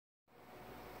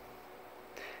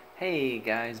Hey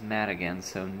guys, Matt again.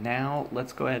 So now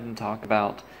let's go ahead and talk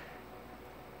about,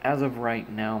 as of right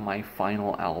now, my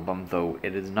final album, though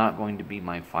it is not going to be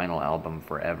my final album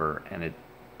forever, and it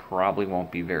probably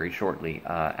won't be very shortly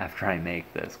after I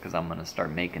make this, because I'm going to start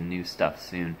making new stuff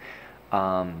soon.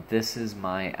 This is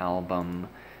my album,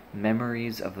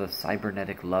 Memories of the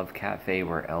Cybernetic Love Cafe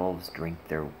Where Elves Drink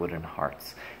Their Wooden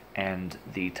Hearts. And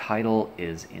the title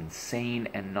is insane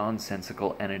and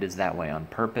nonsensical, and it is that way on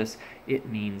purpose. It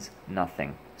means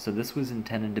nothing. So this was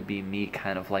intended to be me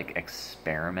kind of like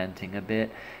experimenting a bit,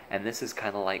 and this is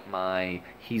kind of like my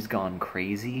He's Gone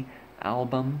Crazy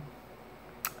album.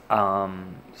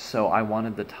 So I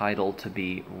wanted the title to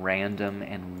be random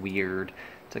and weird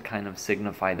to kind of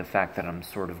signify the fact that I'm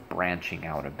sort of branching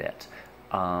out a bit.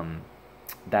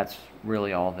 That's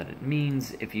really all that it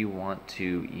means, if you want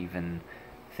to even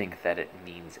think that it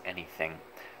means anything.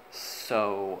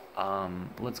 So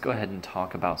let's go ahead and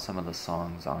talk about some of the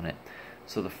songs on it.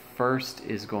 So the first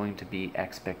is going to be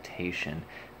Expectation.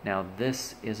 Now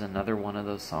this is another one of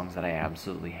those songs that I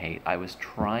absolutely hate. I was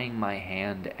trying my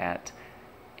hand at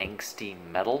angsty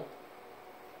metal,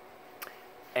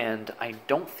 and I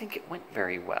don't think it went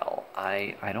very well.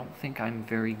 I don't think I'm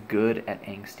very good at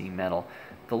angsty metal.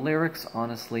 The lyrics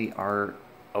honestly are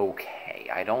okay.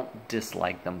 I don't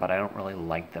dislike them, but I don't really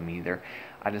like them either.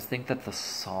 I just think that the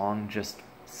song just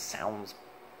sounds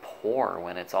poor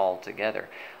when it's all together.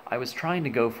 I was trying to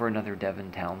go for another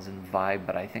Devin Townsend vibe,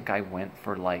 but I think I went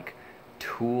for like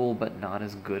Tool, but not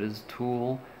as good as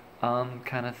Tool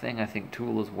kind of thing. I think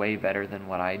Tool is way better than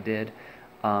what I did.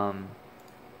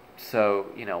 So,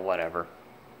 you know, whatever.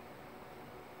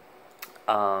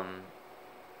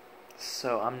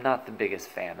 So I'm not the biggest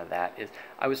fan of that.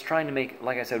 I was trying to make,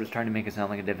 like I said, I was trying to make it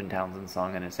sound like a Devin Townsend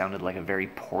song, and it sounded like a very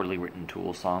poorly written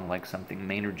Tool song, like something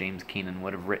Maynard James Keenan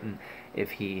would have written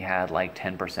if he had like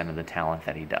 10% of the talent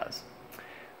that he does.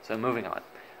 So moving on.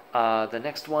 The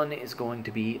next one is going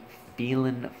to be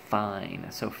Feelin' Fine.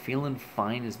 So Feelin'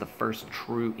 Fine is the first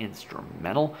true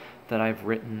instrumental that I've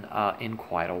written in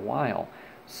quite a while.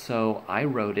 So I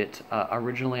wrote it,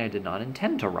 originally I did not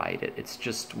intend to write it. It's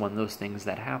just one of those things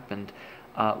that happened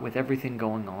with everything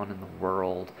going on in the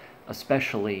world,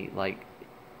 especially, like,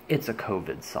 it's a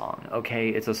COVID song, okay?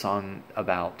 It's a song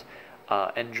about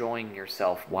enjoying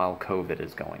yourself while COVID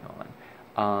is going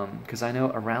on. Because I know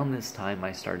around this time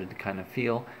I started to kind of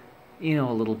feel, you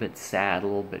know, a little bit sad, a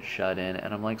little bit shut in,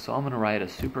 and I'm like, so I'm going to write a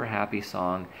super happy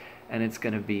song, and it's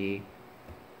going to be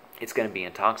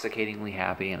intoxicatingly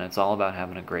happy, and it's all about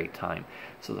having a great time.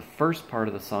 So the first part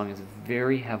of the song is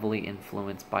very heavily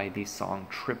influenced by the song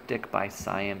Triptych by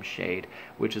Siam Shade,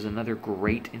 which is another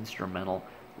great instrumental.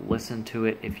 Listen to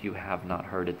it if you have not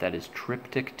heard it. That is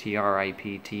Triptych,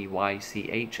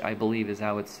 Triptych, I believe is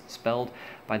how it's spelled,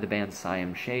 by the band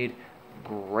Siam Shade.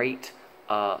 Great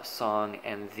song,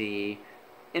 and the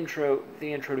intro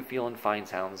to Feelin' Fine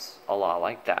sounds a lot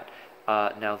like that.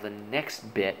 Now the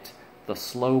next bit, the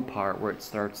slow part where it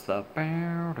starts the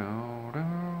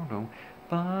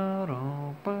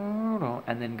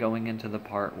and then going into the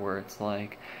part where it's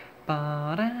like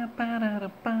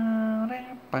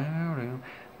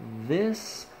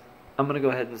this, I'm going to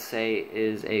go ahead and say,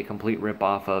 is a complete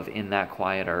rip-off of In That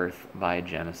Quiet Earth by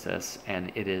Genesis,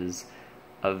 and it is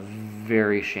a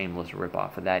very shameless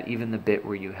rip-off of that. Even the bit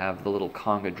where you have the little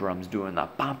conga drums doing the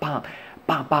bam bam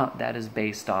bam bam, that is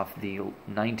based off the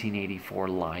 1984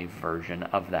 live version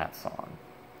of that song.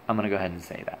 I'm going to go ahead and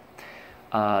say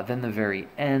that. Then the very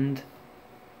end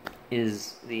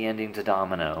is the ending to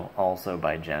Domino, also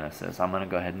by Genesis. I'm going to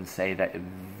go ahead and say that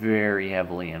very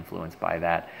heavily influenced by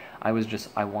that.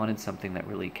 I wanted something that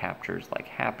really captures like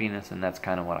happiness, and that's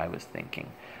kind of what I was thinking.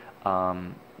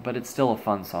 But it's still a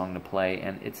fun song to play,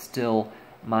 and it's still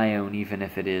my own, even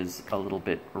if it is a little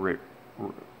bit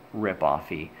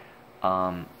rip-offy.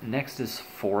 Next is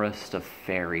Forest of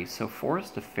Fairies. So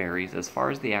Forest of Fairies, as far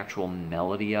as the actual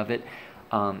melody of it,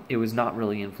 it was not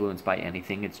really influenced by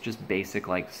anything. It's just basic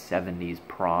like 70s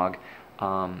prog.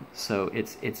 So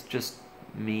it's just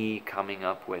me coming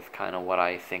up with kind of what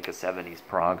I think a 70s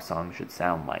prog song should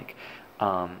sound like.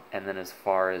 And then as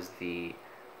far as the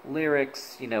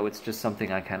lyrics, you know, it's just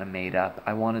something I kind of made up.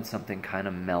 I wanted something kind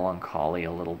of melancholy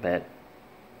a little bit,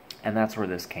 and that's where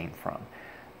this came from.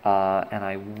 And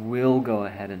I will go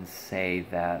ahead and say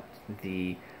that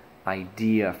the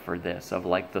idea for this, of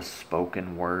like the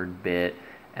spoken word bit,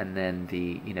 and then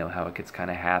the, you know, how it gets kind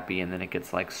of happy, and then it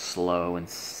gets like slow and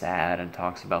sad and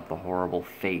talks about the horrible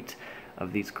fate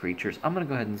of these creatures, I'm going to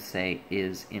go ahead and say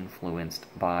is influenced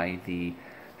by the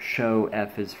show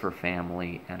F is for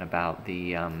Family, and about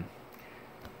the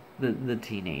the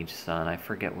teenage son. I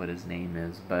forget what his name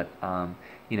is, but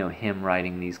you know, him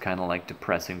writing these kind of like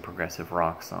depressing progressive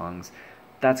rock songs.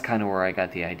 That's kind of where I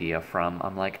got the idea from.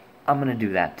 I'm like, I'm gonna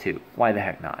do that too. Why the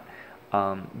heck not?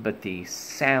 But the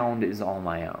sound is all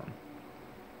my own.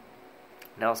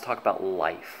 Now let's talk about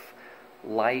Life.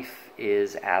 Life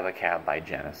is Abacab by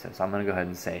Genesis. I'm gonna go ahead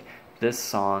and say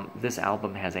this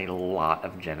album has a lot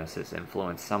of Genesis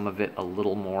influence. Some of it a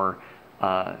little more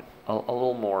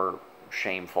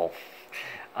shameful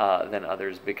than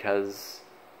others, because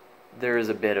there's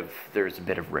a bit of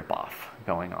ripoff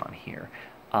going on here.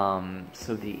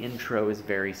 So the intro is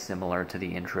very similar to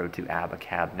the intro to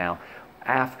Abacab. Now,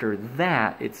 after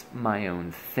that, it's my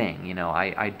own thing. You know,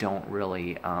 I don't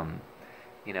really,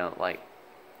 you know, like,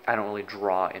 I don't really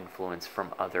draw influence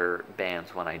from other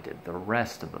bands when I did the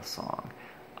rest of the song.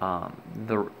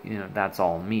 You know, that's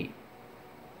all me.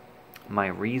 My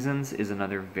Reasons is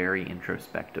another very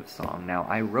introspective song. Now,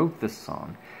 I wrote this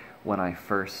song when I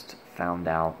first found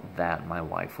out that my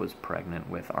wife was pregnant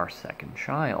with our second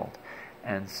child.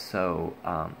 And so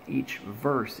each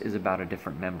verse is about a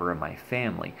different member of my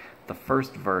family. The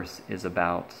first verse is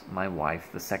about my wife,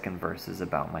 the second verse is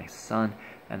about my son,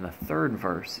 and the third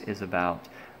verse is about,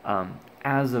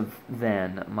 as of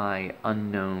then, my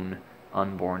unknown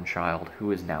unborn child,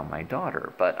 who is now my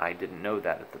daughter. But I didn't know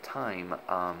that at the time.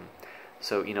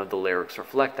 So, you know, the lyrics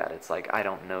reflect that. It's like, I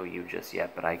don't know you just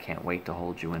yet, but I can't wait to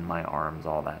hold you in my arms,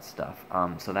 all that stuff.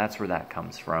 So that's where that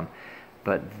comes from.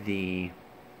 But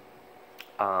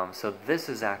so this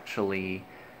is actually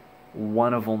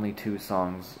one of only 2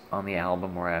 songs on the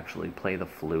album where I actually play the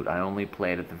flute. I only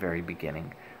play it at the very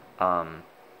beginning. And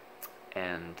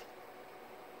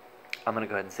I'm going to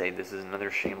go ahead and say this is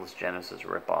another shameless Genesis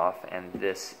ripoff, and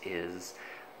this is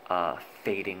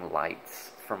Fading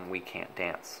Lights from We Can't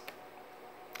Dance,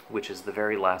 which is the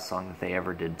very last song that they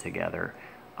ever did together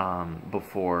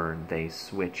before they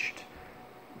switched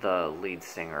the lead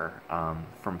singer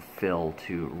from Phil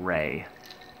to Ray.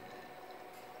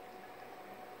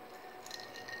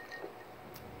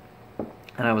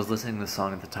 And I was listening to the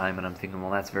song at the time, and I'm thinking,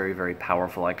 well, that's very, very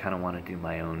powerful. I kind of want to do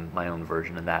my own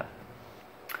version of that.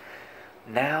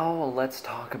 Now let's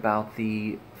talk about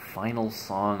the final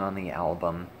song on the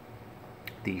album,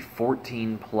 the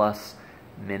 14-plus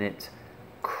minute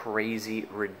crazy,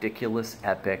 ridiculous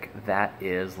epic that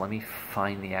is. Let me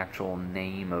find the actual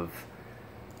name of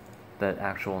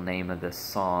this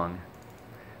song.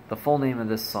 The full name of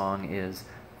this song is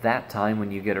That Time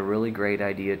When You Get a Really Great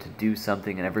Idea to Do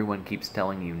Something and Everyone Keeps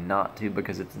Telling You Not to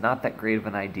because it's not that great of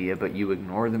an idea, but you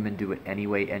ignore them and do it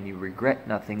anyway, and you regret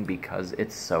nothing because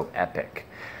it's so epic.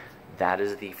 That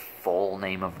is the full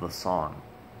name of the song.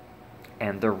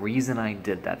 And the reason I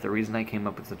did that, the reason I came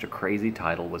up with such a crazy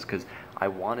title, was because I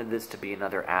wanted this to be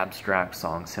another abstract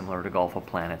song similar to Gulf of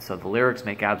Planets. So the lyrics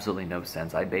make absolutely no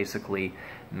sense. I basically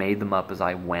made them up as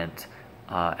I went.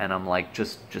 And I'm like,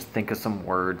 just think of some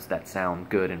words that sound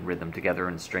good and rhythm together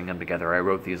and string them together. I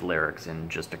wrote these lyrics in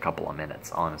just a couple of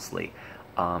minutes, honestly.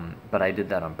 But I did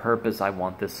that on purpose. I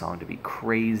want this song to be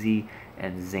crazy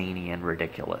and zany and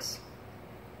ridiculous.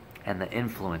 And the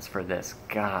influence for this,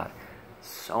 God,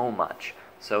 so much.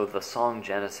 So the song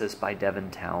Genesis by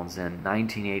Devin Townsend,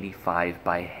 1985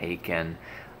 by Haken,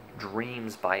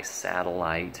 Dreams by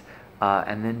Satellite,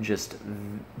 and then just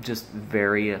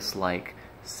various like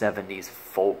 70s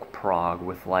folk prog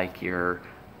with like your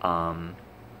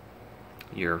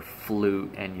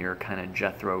flute and your kind of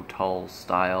Jethro Tull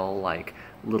style, like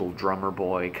Little Drummer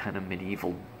Boy kind of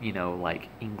medieval, you know, like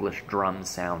English drum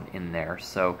sound in there.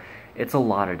 So it's a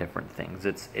lot of different things.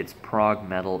 It's prog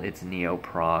metal, it's neo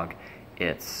prog,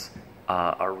 it's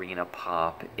arena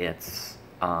pop, it's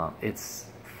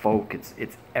folk,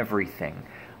 it's everything.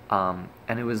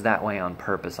 And it was that way on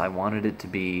purpose. I wanted it to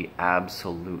be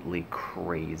absolutely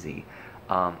crazy.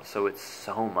 So it's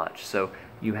so much. So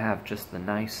you have just the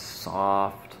nice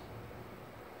soft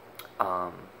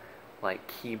like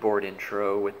keyboard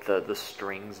intro with the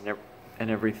strings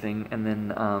and everything, and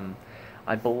then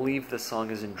I believe the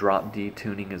song is in drop D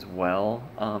tuning as well.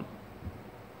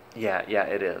 Yeah,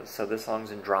 it is. So this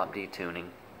song's in drop D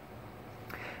tuning.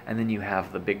 And then you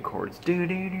have the big chords, and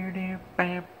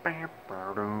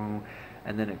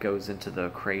then it goes into the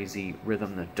crazy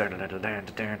rhythm, and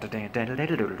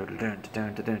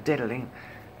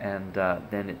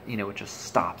then it, you know, it just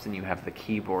stops, and you have the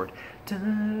keyboard,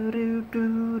 and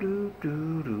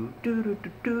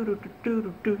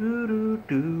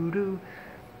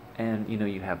you know,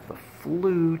 you have the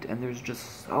flute, and there's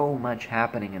just so much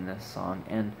happening in this song,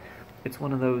 and it's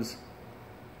one of those,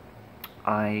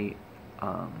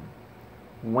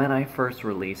 when I first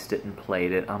released it and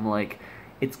played it, I'm like,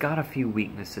 it's got a few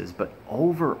weaknesses, but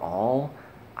overall,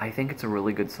 I think it's a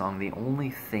really good song. The only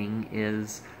thing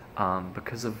is,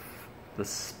 because of the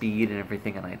speed and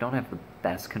everything, and I don't have the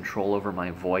best control over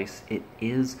my voice, it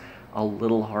is a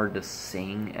little hard to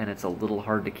sing, and it's a little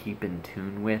hard to keep in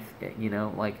tune with, you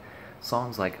know, like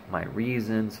songs like My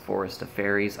Reasons, Forest of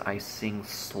Fairies, I sing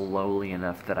slowly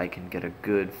enough that I can get a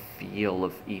good feel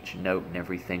of each note and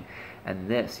everything. And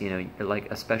this, you know,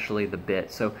 like especially the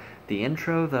bit. So the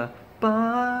intro, the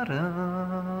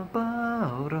ba-da,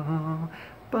 ba-da,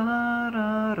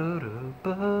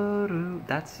 ba-da-da-da-ba-da,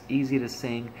 that's easy to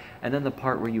sing. And then the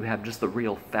part where you have just the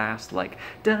real fast, like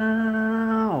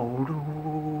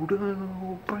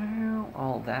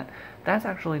all that, that's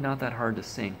actually not that hard to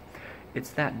sing.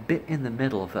 It's that bit in the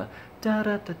middle of the da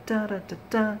da da da da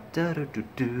da da da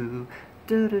do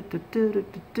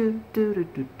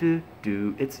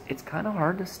do. It's kind of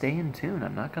hard to stay in tune,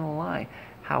 I'm not gonna lie.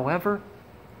 However,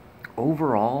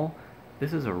 overall,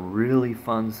 this is a really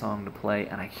fun song to play,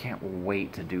 and I can't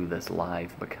wait to do this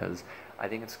live because I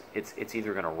think it's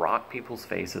either gonna rock people's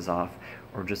faces off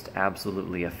or just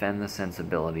absolutely offend the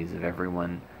sensibilities of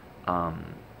everyone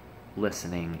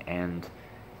listening. And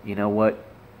you know what?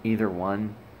 Either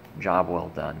one, job well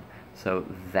done. So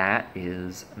that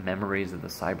is Memories of the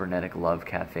Cybernetic Love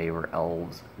Cafe where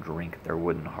elves drink their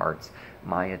wooden hearts.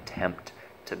 My attempt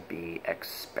to be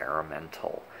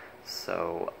experimental.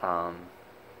 So,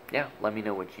 yeah, let me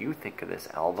know what you think of this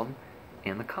album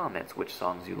in the comments. Which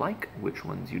songs you like, which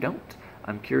ones you don't.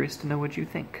 I'm curious to know what you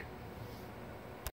think.